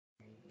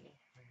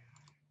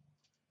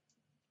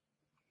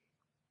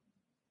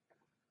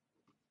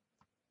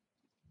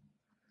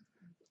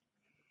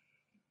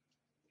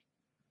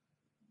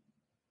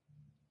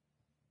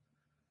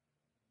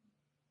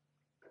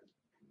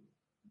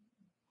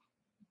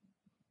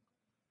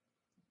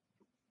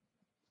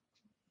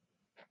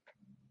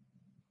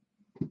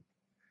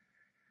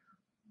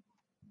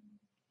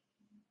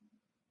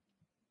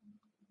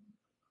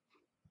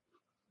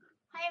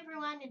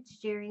everyone, it's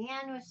Jerry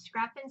Ann with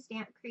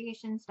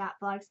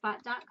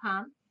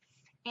scrapandstampcreations.blogspot.com,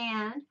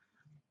 and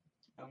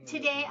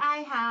today I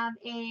have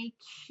a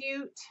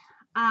cute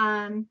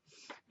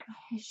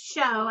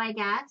show, I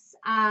guess,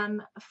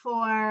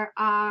 for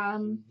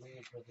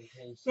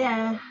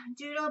the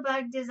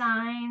Doodlebug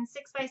Design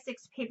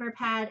 6x6 paper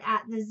pad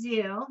at the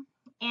zoo.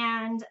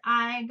 And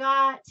I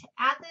got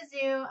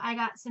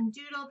some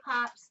Doodle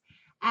Pops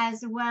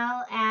as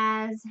well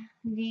as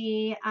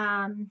the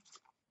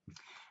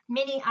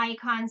mini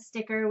icon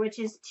sticker, which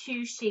is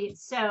 2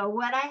 sheets. So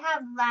what I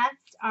have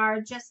left are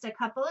just a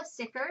couple of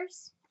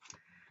stickers.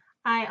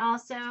 I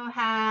also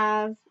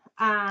have,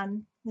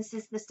 this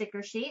is the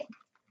sticker sheet.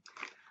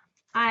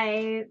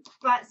 I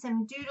bought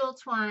some doodle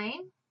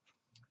twine.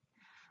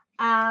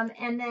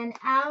 And then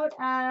out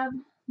of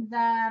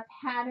the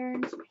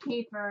patterned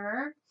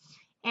paper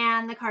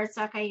and the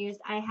cardstock I used,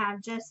 I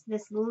have just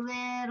this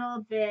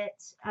little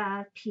bit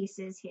of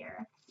pieces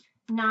here.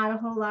 Not a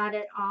whole lot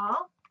at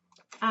all.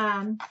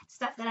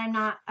 Stuff that I'm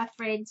not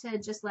afraid to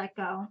just let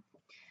go.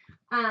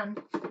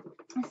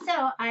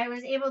 So I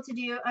was able to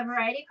do a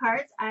variety of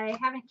cards. I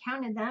haven't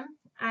counted them.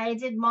 I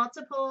did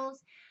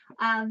multiples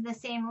of the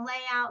same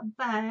layout,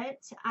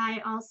 but I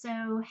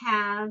also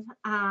have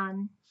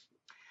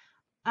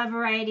a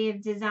variety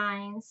of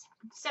designs.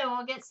 So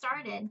we'll get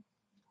started.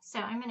 So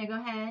I'm going to go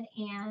ahead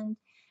and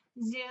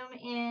zoom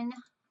in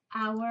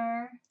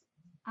our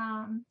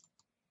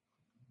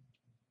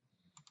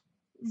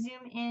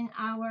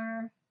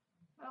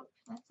oh,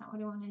 that's not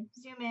what I wanted.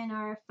 Zoom in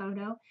our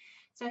photo.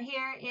 So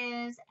here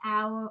is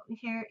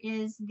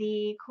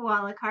the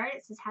koala card.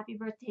 It says happy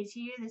birthday to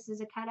you. This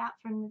is a cutout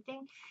from the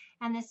thing,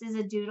 and this is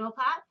a doodle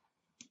pop,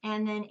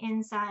 and then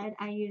inside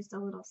I used a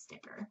little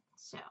sticker.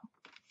 So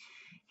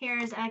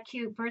here's a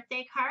cute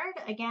birthday card.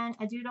 Again,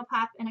 a doodle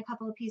pop and a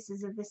couple of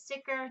pieces of the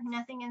sticker.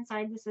 Nothing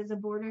inside. This is a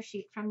border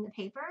sheet from the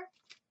paper.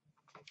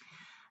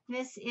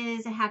 This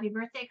is a happy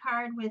birthday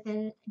card with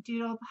a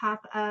doodle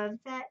pop of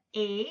the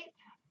ape,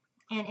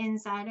 and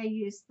inside I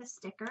used the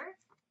sticker.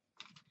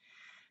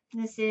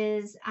 This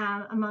is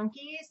a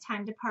monkeys,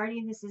 time to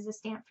party. This is a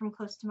stamp from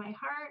Close to My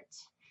Heart,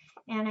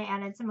 and I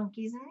added some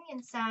monkeys in the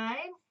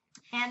inside.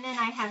 And then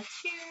I have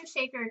 2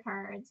 shaker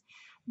cards.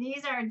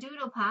 These are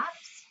doodle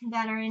pops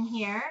that are in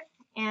here,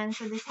 and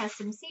so this has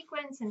some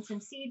sequins and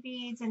some seed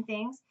beads and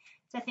things.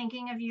 It's a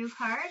thinking of you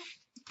card.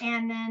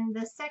 And then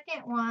the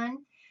second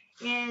one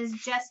is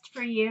just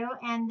for you,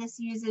 and this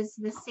uses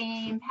the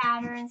same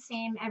pattern,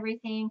 same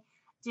everything,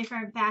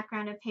 different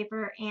background of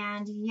paper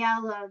and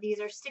yellow. These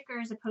are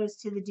stickers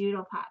opposed to the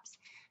doodle pops.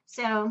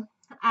 So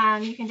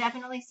you can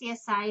definitely see a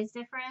size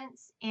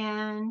difference,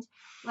 and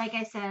like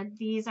I said,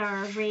 these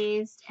are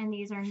raised and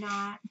these are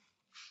not.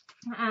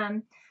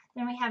 Then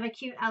we have a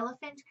cute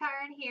elephant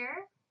card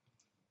here.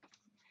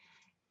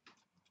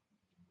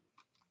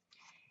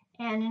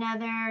 And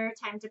another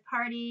time to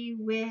party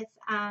with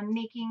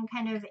making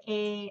kind of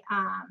a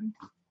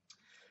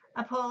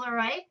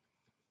Polaroid.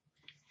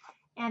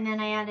 And then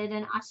I added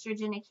an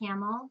ostrich and a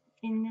camel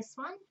in this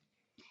one.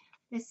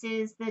 This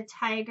is the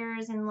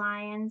tigers and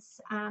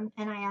lions, and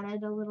I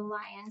added a little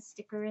lion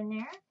sticker in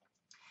there.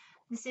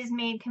 This is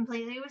made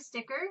completely with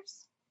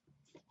stickers.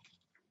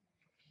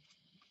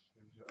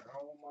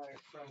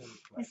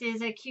 This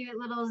is a cute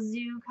little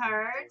zoo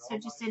card, so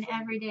just an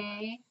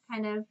everyday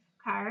kind of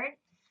card.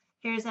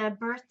 Here's a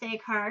birthday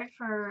card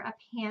for a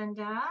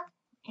panda,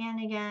 and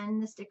again,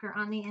 the sticker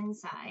on the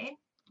inside.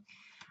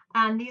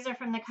 These are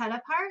from the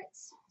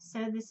cut-aparts,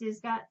 so this has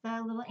got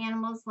the little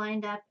animals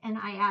lined up, and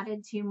I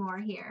added 2 more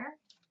here.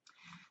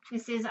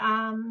 This is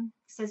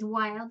says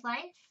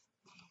wildlife,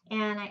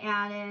 and I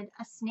added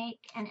a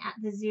snake and at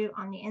the zoo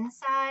on the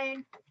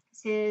inside.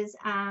 This is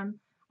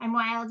I'm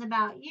wild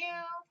about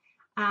you.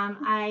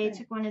 I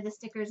took one of the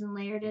stickers and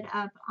layered it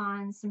up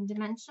on some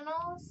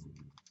dimensionals.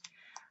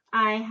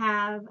 I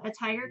have a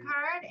tiger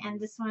card, and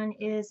this one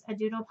is a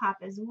doodle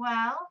pop as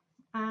well.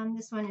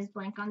 This one is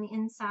blank on the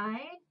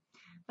inside.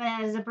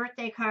 But as a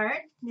birthday card,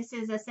 this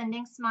is a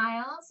sending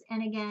smiles,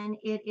 and again,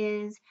 it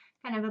is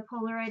kind of a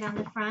Polaroid on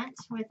the front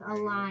with a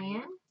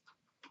lion.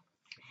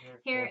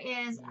 Here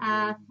is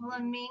a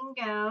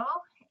flamingo,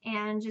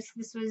 and just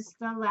this was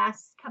the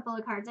last couple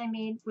of cards I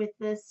made with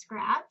the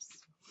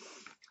scraps.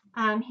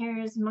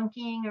 Here's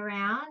monkeying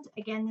around.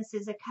 Again, this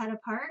is a cut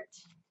apart.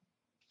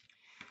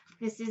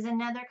 This is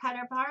another cut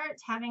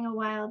apart, having a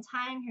wild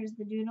time. Here's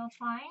the doodle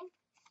twine.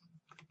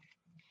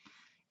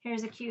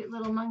 Here's a cute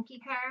little monkey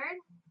card.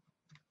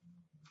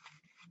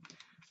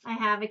 I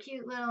have a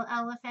cute little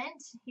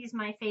elephant. He's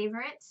my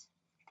favorite,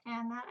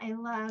 and I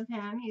love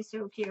him. He's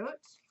so cute.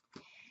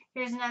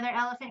 Here's another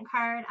elephant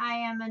card. I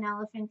am an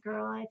elephant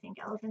girl. I think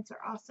elephants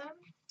are awesome.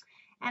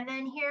 And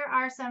then here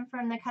are some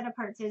from the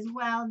cut-aparts as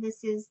well.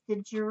 This is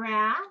the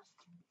giraffe.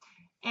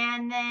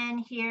 And then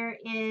here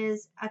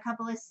is a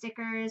couple of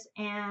stickers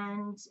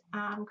and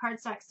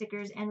cardstock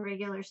stickers and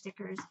regular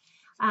stickers.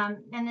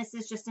 And this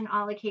is just an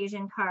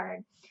all-occasion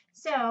card.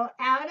 So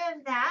out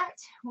of that,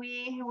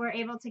 we were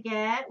able to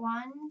get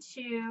 1,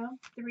 2,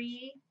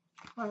 3,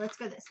 well, let's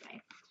go this way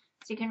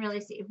so you can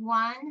really see.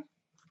 1,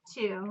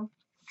 2,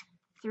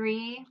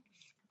 3,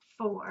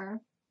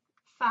 4,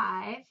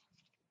 5,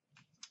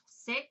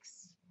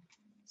 6,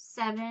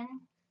 7,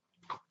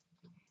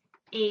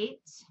 8,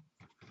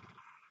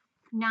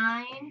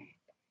 9,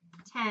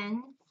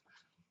 10,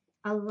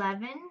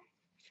 11,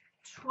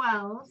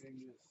 12,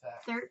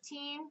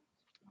 13,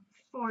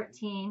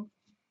 14,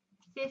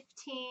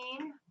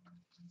 15,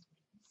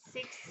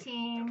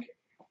 16,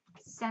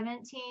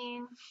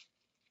 17,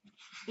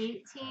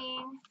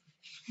 18,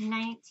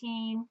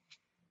 19,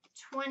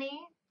 20,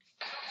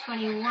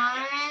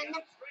 21,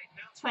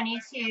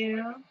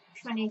 22,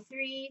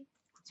 23,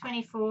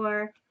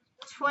 24,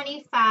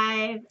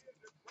 25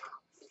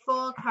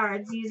 full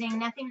cards using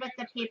nothing but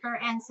the paper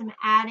and some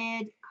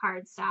added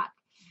cardstock.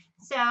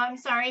 So I'm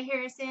sorry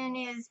Harrison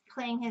is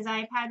playing his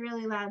iPad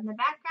really loud in the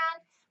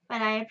background,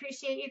 but I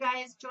appreciate you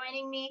guys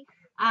joining me.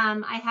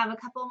 I have a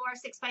couple more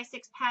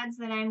 6x6 pads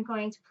that I'm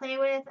going to play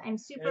with. I'm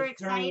super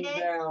excited.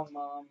 Down,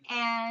 Mom.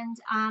 And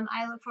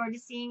I look forward to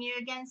seeing you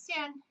again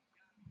soon.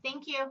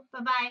 Thank you.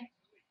 Bye-bye.